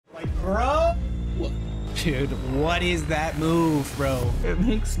Dude, what is that move, bro? It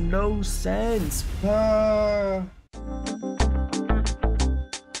makes no sense. All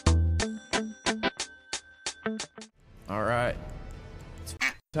right, it's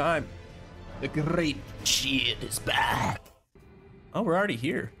time. The great shit is back. Oh, we're already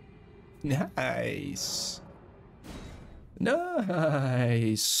here. Nice.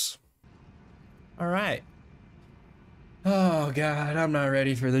 Nice. All right. Oh God, I'm not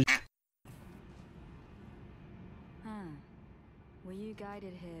ready for this. Were you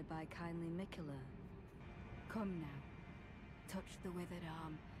guided here by kindly Mikula? Come now, touch the withered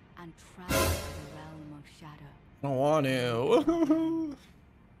arm and travel to the realm of shadow. I don't want to.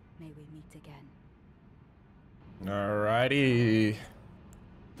 May we meet again. Alrighty.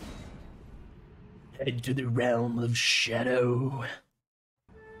 Head to the realm of shadow.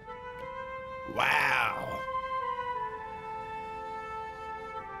 Wow.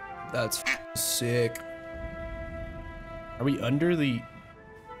 That's sick. Are we under the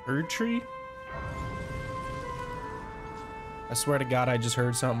Erdtree? I swear to God, I just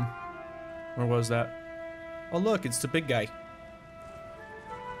heard something. Where was that? Oh, look, it's the big guy.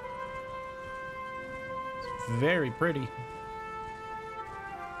 It's very pretty.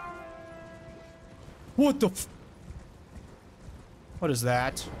 What the f— What is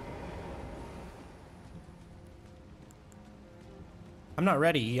that? I'm not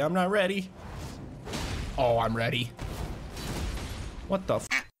ready. I'm not ready. Oh, I'm ready. What the f—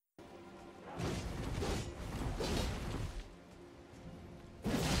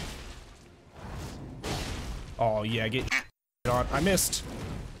 Oh yeah, get on. I missed.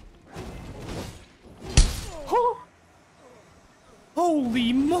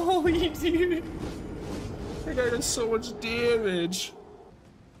 Holy moly, dude. That guy does so much damage.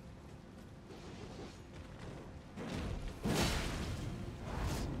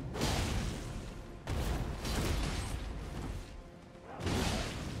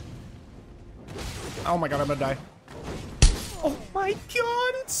 Oh my God, I'm gonna die. Oh my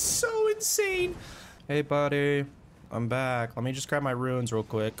God, it's so insane. Hey buddy, I'm back. Let me just grab my runes real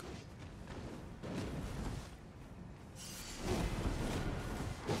quick.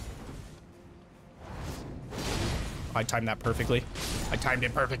 I timed that perfectly. I timed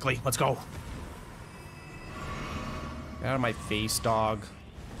it perfectly. Let's go. Get out of my face, dog.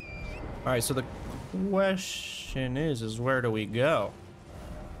 All right, so the question is where do we go?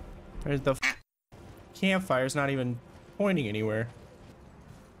 There's the campfire's not even pointing anywhere.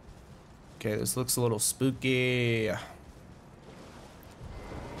 Okay, this looks a little spooky. I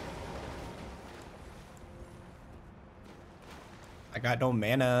got no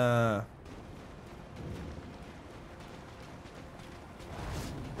mana.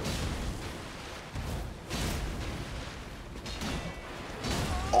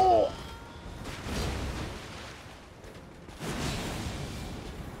 Oh!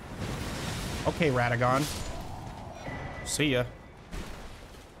 Okay, Radagon. See ya.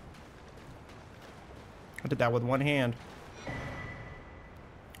 I did that with one hand.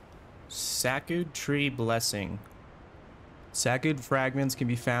 Sacred Tree Blessing. Sacred fragments can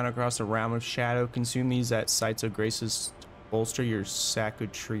be found across the realm of shadow. Consume these at sites of graces to bolster your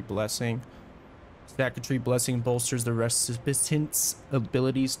Sacred Tree Blessing. Sacred Tree Blessing bolsters the recipient's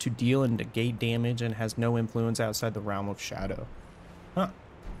abilities to deal and negate damage and has no influence outside the realm of shadow. Huh.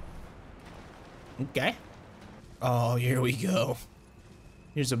 Okay. Oh, here we go.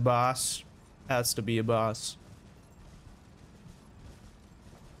 Here's a boss. Has to be a boss.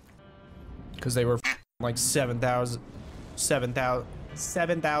 Because they were like 7,000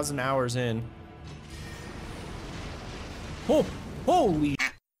 hours in. Oh, holy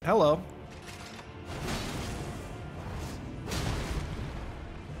hello.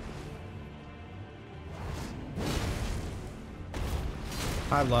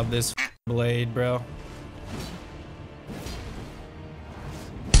 I love this blade, bro.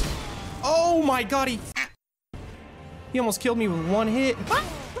 Oh my God, he almost killed me with one hit.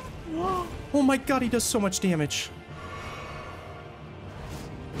 Oh my God, he does so much damage.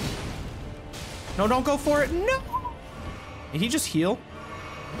 No, don't go for it. No. Did he just heal?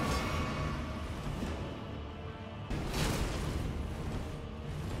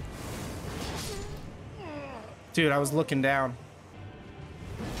 Dude, I was looking down.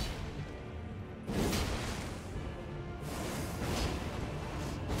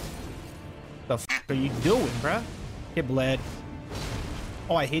 The f are you doing, bruh? It bled.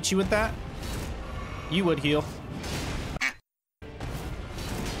 Oh, I hit you with that? You would heal.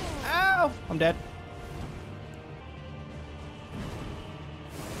 Ow! I'm dead.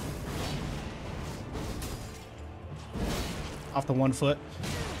 Off the 1 foot.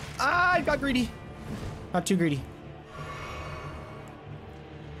 Ah, I got greedy. Not too greedy.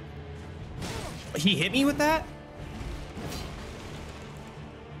 He hit me with that?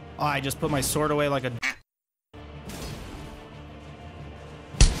 Oh, I just put my sword away like a...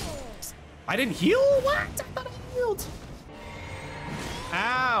 I didn't heal? What? I thought I healed.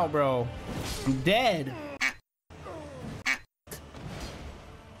 Ow, bro. I'm dead.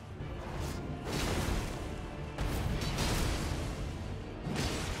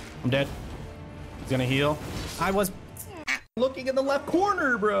 I'm dead. He's gonna heal. I was looking in the left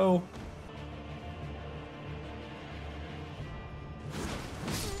corner, bro.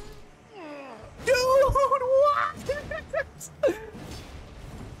 Dude, what?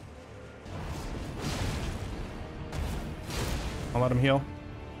 Don't let him heal.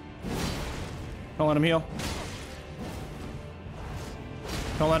 Don't let him heal.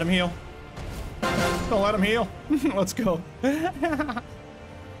 Don't let him heal. Don't let him heal. Let's go.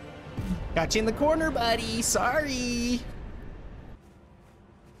 Got you in the corner, buddy. Sorry.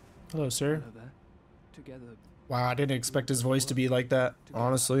 Hello, sir. Together. Wow, I didn't expect his voice to be like that,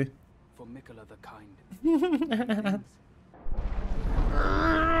 honestly. For Mikola the kind.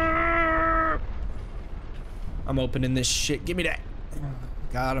 I'm opening this shit. Give me that.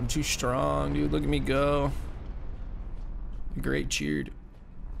 God, I'm too strong, dude. Look at me go. Great cheered.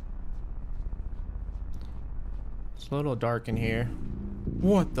 It's a little dark in here.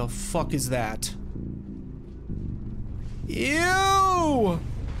 What the fuck is that? Ew!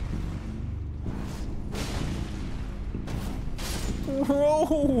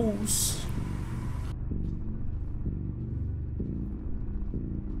 Gross.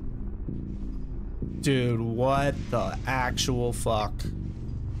 Dude, what the actual fuck?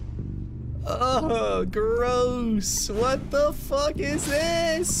 Oh, gross. What the fuck is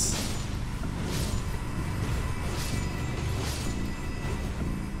this?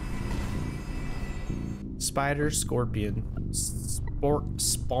 Spider, scorpion,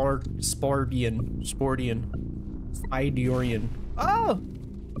 spordian, Idorian. Oh!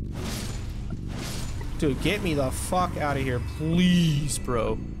 Dude, get me the fuck out of here, please,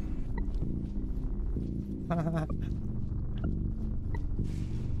 bro.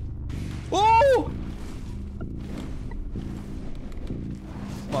 Oh!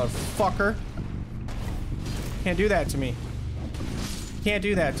 Motherfucker. Can't do that to me. Can't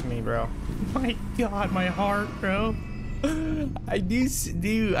do that to me, bro. My God, my heart, bro. I knew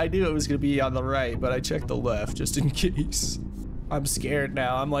it was gonna be on the right, but I checked the left just in case. I'm scared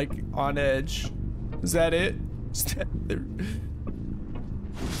now. I'm like on edge. Is that it? Is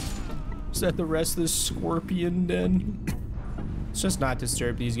that the rest of the scorpion den? Let's just not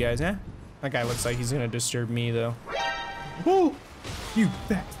disturb these guys, huh? That guy looks like he's gonna disturb me though. Oh, you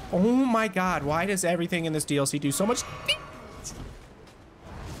bet. Oh my God, why does everything in this DLC do so much?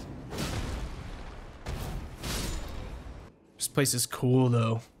 This place is cool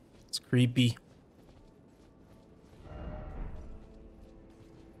though. It's creepy.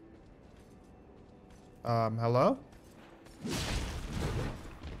 Hello?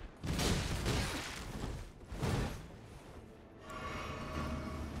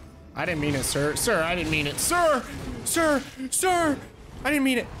 I didn't mean it, sir. Sir, I didn't mean it. Sir! Sir! Sir! I didn't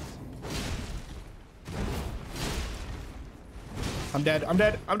mean it. I'm dead. I'm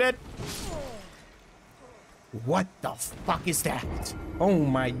dead. I'm dead. What the fuck is that? Oh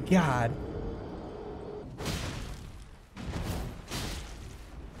my God.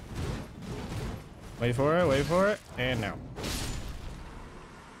 Wait for it, wait for it, and now.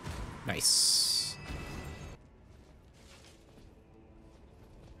 Nice.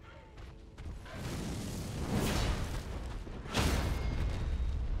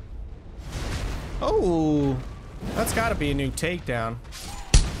 Oh, that's gotta be a new takedown.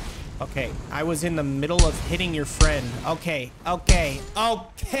 Okay, I was in the middle of hitting your friend. Okay, okay,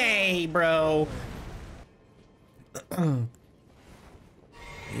 okay, bro.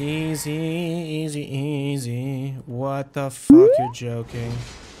 Easy, easy, easy. What the fuck? You're joking.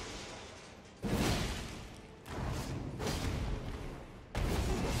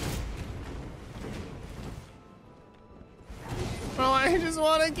 Oh, I just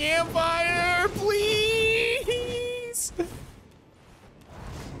want a campfire, please.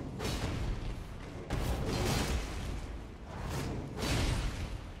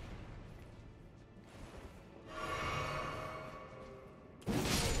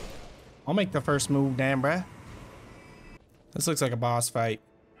 I'll make the first move, damn, bruh. This looks like a boss fight.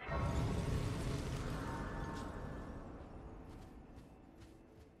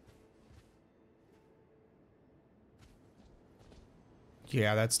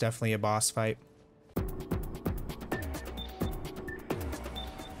 Yeah, that's definitely a boss fight.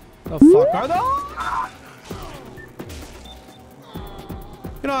 The fuck are those?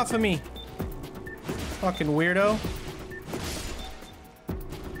 Get off of me. Fucking weirdo.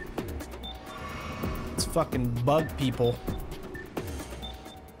 It's fucking bug people.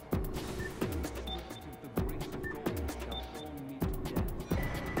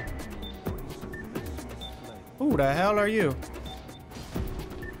 Who the hell are you?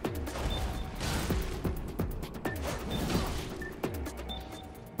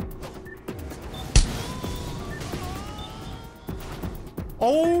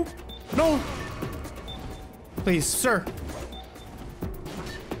 Oh, no. Please, sir.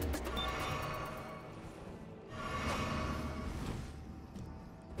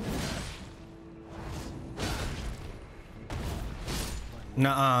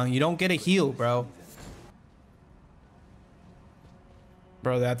 Nuh-uh, you don't get a heal, bro.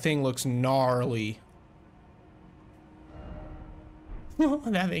 Bro, that thing looks gnarly.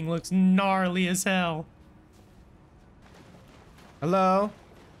 That thing looks gnarly as hell. Hello?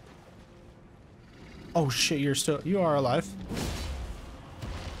 Oh shit, you are alive.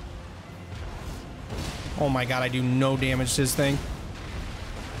 Oh my god, I do no damage to this thing.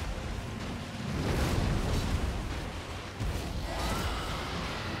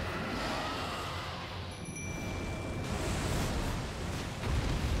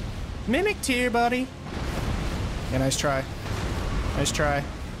 Mimic tier, buddy. Yeah, nice try. Nice try.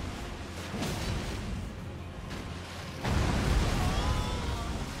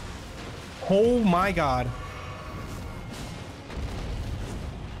 Oh my god.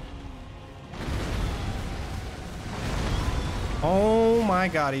 Oh my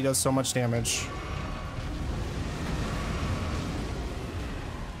god, he does so much damage.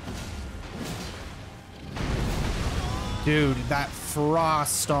 Dude, that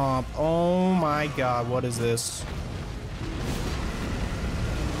frost stomp. Oh my god, what is this?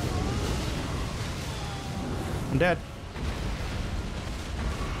 I'm dead.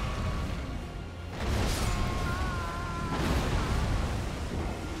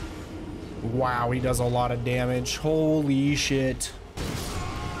 Wow, he does a lot of damage. Holy shit.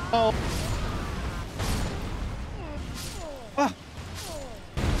 Oh. Ah.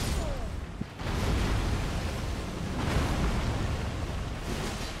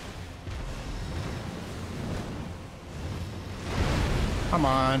 Come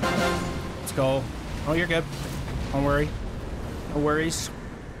on. Let's go. Oh, you're good. Don't worry. No worries.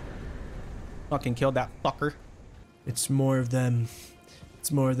 Fucking killed that fucker. It's more of them.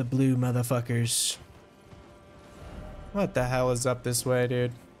 It's more of the blue motherfuckers. What the hell is up this way,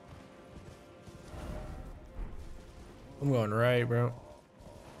 dude? I'm going right, bro.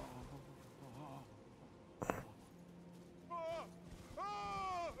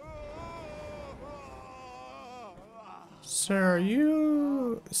 Sir, are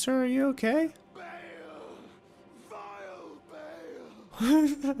you okay?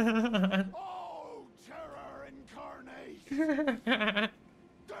 Oh, terror incarnate!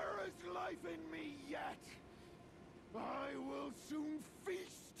 There is life in me yet. I will soon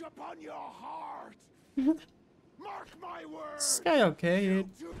feast upon your heart. Mark my words. This guy okay, dude?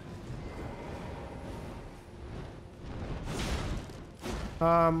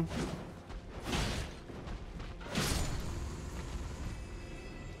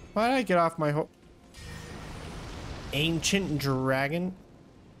 Why did I get off my ancient dragon?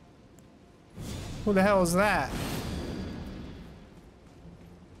 Who the hell is that?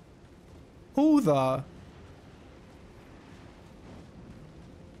 Who the?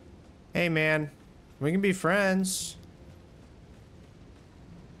 Hey man, we can be friends.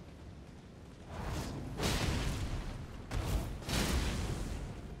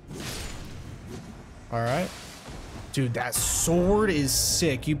 All right. Dude, that sword is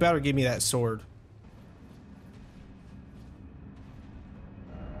sick. You better give me that sword.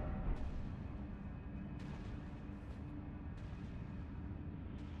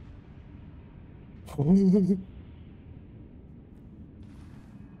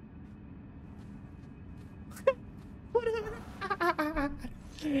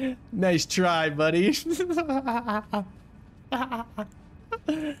 Nice try, buddy.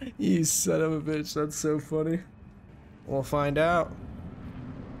 You son of a bitch. That's so funny. We'll find out.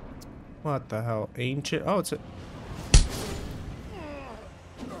 What the hell? Ancient? Oh, it's a...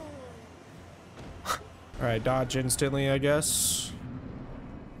 Alright, dodge instantly, I guess.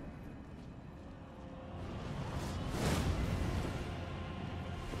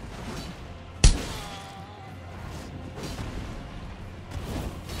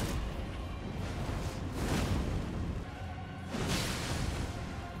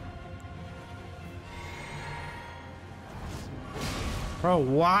 Bro,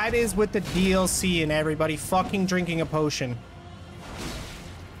 what is with the DLC and everybody fucking drinking a potion?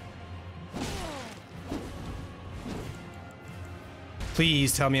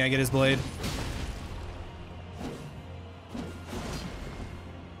 Please tell me I get his blade.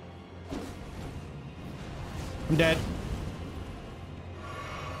 I'm dead.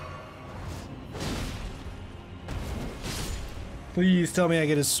 Please tell me I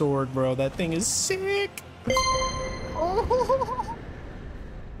get his sword, bro. That thing is sick.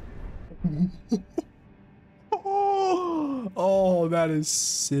 Oh, oh, that is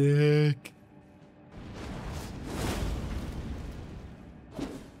sick.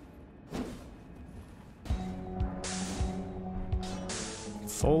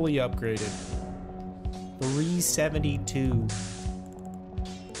 Fully upgraded. 372.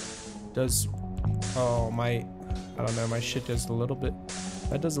 Does, oh my, I don't know, my shit does a little bit,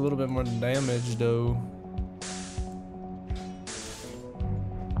 that does a little bit more damage though.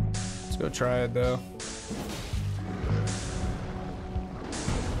 Let's go try it though.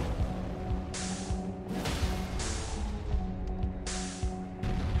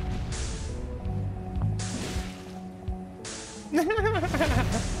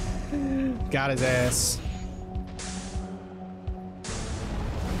 Got his ass.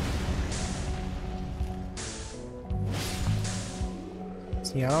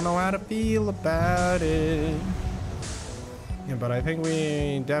 See, I don't know how to feel about it. Yeah, but I think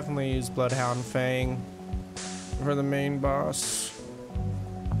we definitely use Bloodhound Fang for the main boss.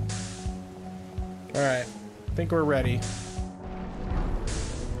 Alright, I think we're ready.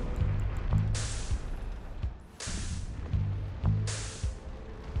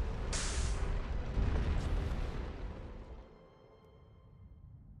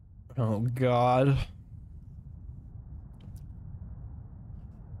 Oh God.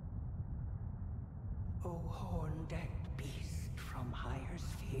 O horn-decked beast from higher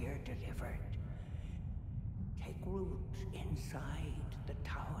sphere delivered, take root inside the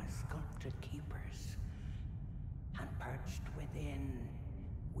tower sculpted keepers, and perched within,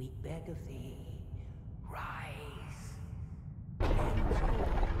 we beg of thee, rise, cleanse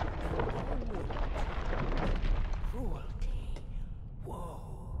cruelty, woe,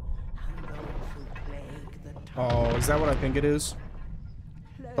 and those who plague the tower. Oh, is that what I think it is?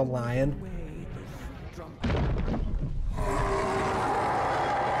 The lion? Away this drunken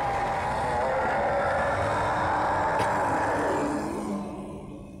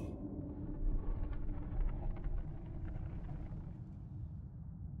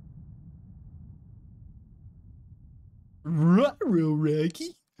Real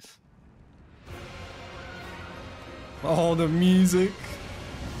Ricky. Oh, the music.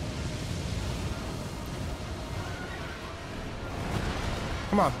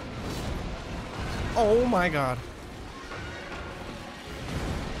 Come on. Oh my God.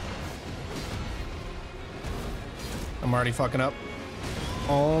 I'm already fucking up.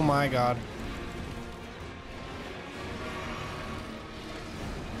 Oh my God.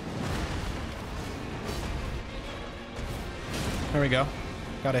 There we go.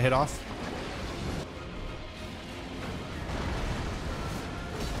 Got a hit off.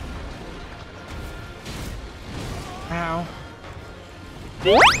 Ow.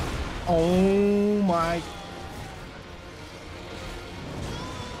 Oh my.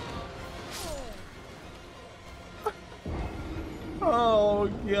 Oh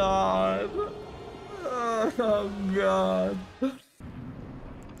God. Oh God.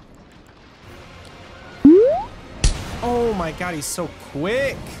 Oh my God, he's so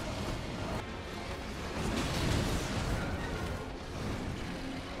quick.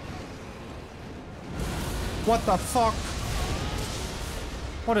 What the fuck?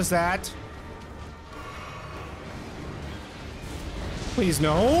 What is that? Please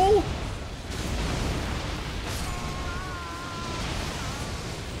no.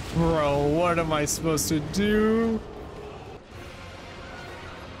 Bro, what am I supposed to do?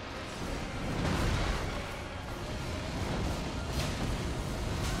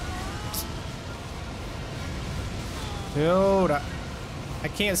 Dude, I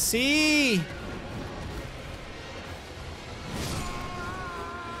can't see.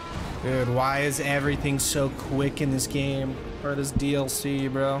 Dude, why is everything so quick in this game? Or this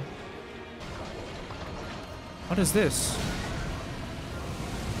DLC, bro? What is this?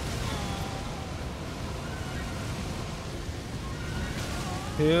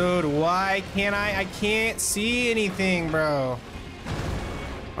 Dude, why can't I can't see anything, bro.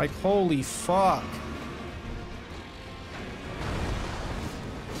 Like, holy fuck.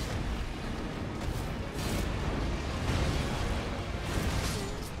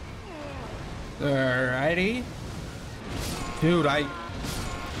 Alrighty. Dude,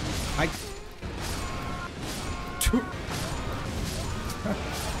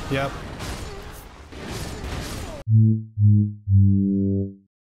 Yep.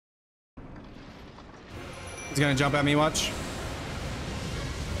 He's gonna jump at me, watch.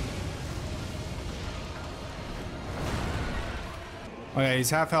 Okay, he's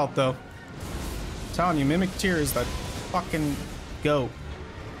half health though. I'm telling you, Mimic Tear is the fucking goat.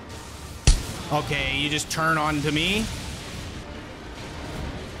 Okay, you just turn on to me.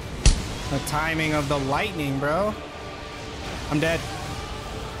 The timing of the lightning, bro. I'm dead.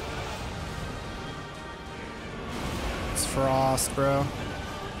 It's Frost, bro.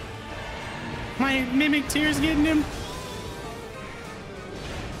 My Mimic Tear's getting him.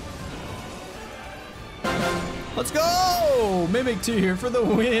 Let's go! Mimic Tear for the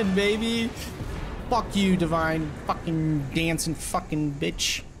win, baby. Fuck you, Divine fucking dancing fucking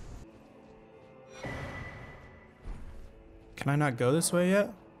bitch. Can I not go this way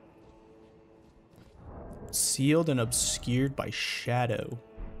yet? Sealed and obscured by shadow.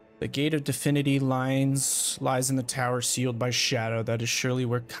 The gate of Divinity lies in the tower sealed by shadow. That is surely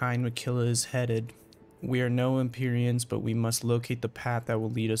where kind Makilla is headed. We are no Empyreans, but we must locate the path that will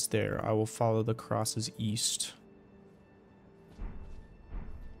lead us there. I will follow the crosses east.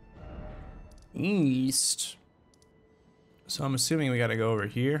 East. So I'm assuming we gotta go over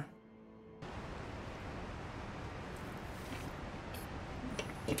here.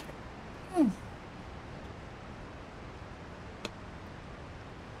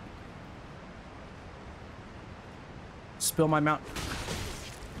 Spill my mount.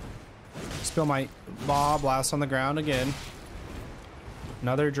 Spill my blast on the ground again.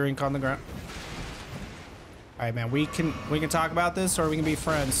 Another drink on the ground. All right, man. We can talk about this, or we can be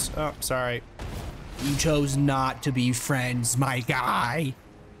friends. Oh, sorry. You chose not to be friends, my guy.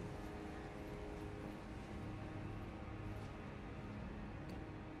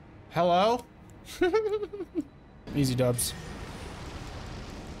 Hello? Easy dubs.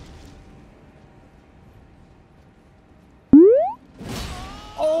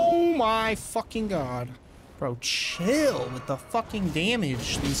 Oh my fucking god. Bro, chill with the fucking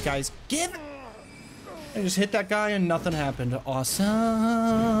damage these guys give. I just hit that guy and nothing happened.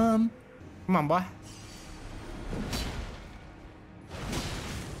 Awesome. Come on, boy.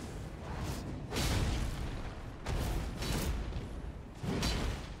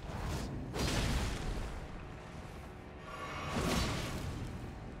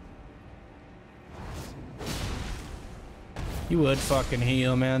 You would fucking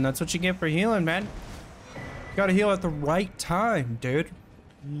heal, man. That's what you get for healing, man. You gotta heal at the right time, dude.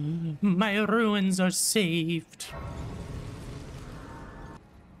 My ruins are saved.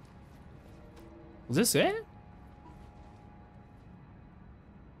 Is this it?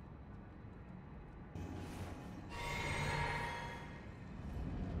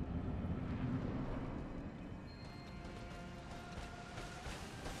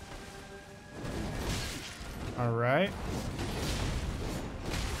 All right.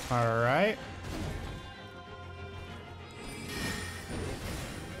 All right.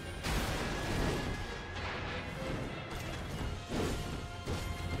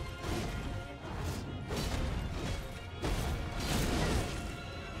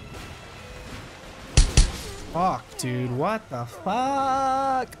 Fuck, dude. What the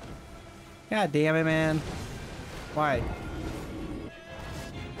fuck? God damn it, man. Why?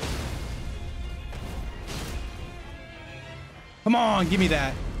 Come on, give me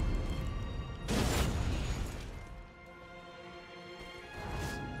that.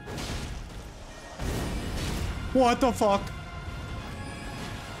 What the fuck?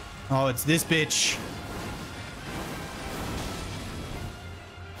 Oh, it's this bitch.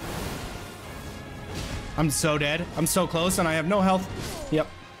 I'm so dead. I'm so close and I have no health. Yep.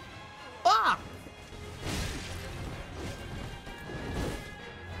 Ah!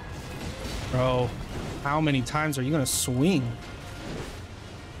 Bro, how many times are you gonna swing?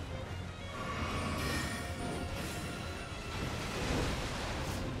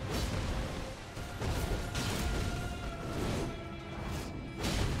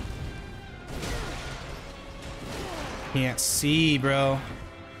 Can't see, bro.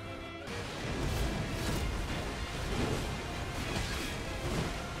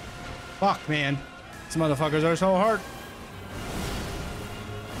 Fuck, man. These motherfuckers are so hard.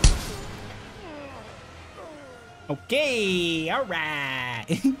 Okay, all right.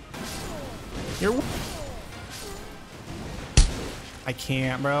 You're... I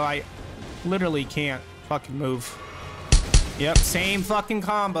can't, bro. I literally can't fucking move. Yep, same fucking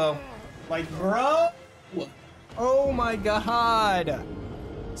combo. Like, bro. Oh my god.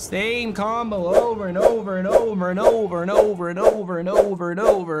 Same combo over and over and over and over and over and over and over and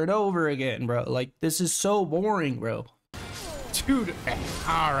over and over again, bro. Like, this is so boring, bro. Dude,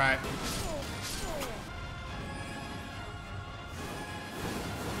 all right.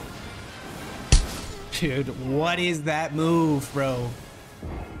 Dude, what is that move, bro?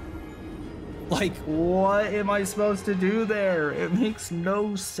 Like, what am I supposed to do there? It makes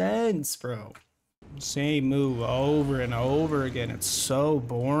no sense, bro. Same move over and over again. It's so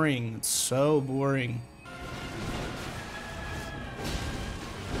boring. It's so boring.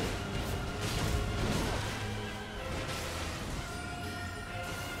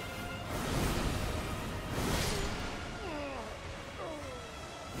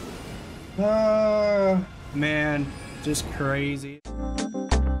 Man, just crazy.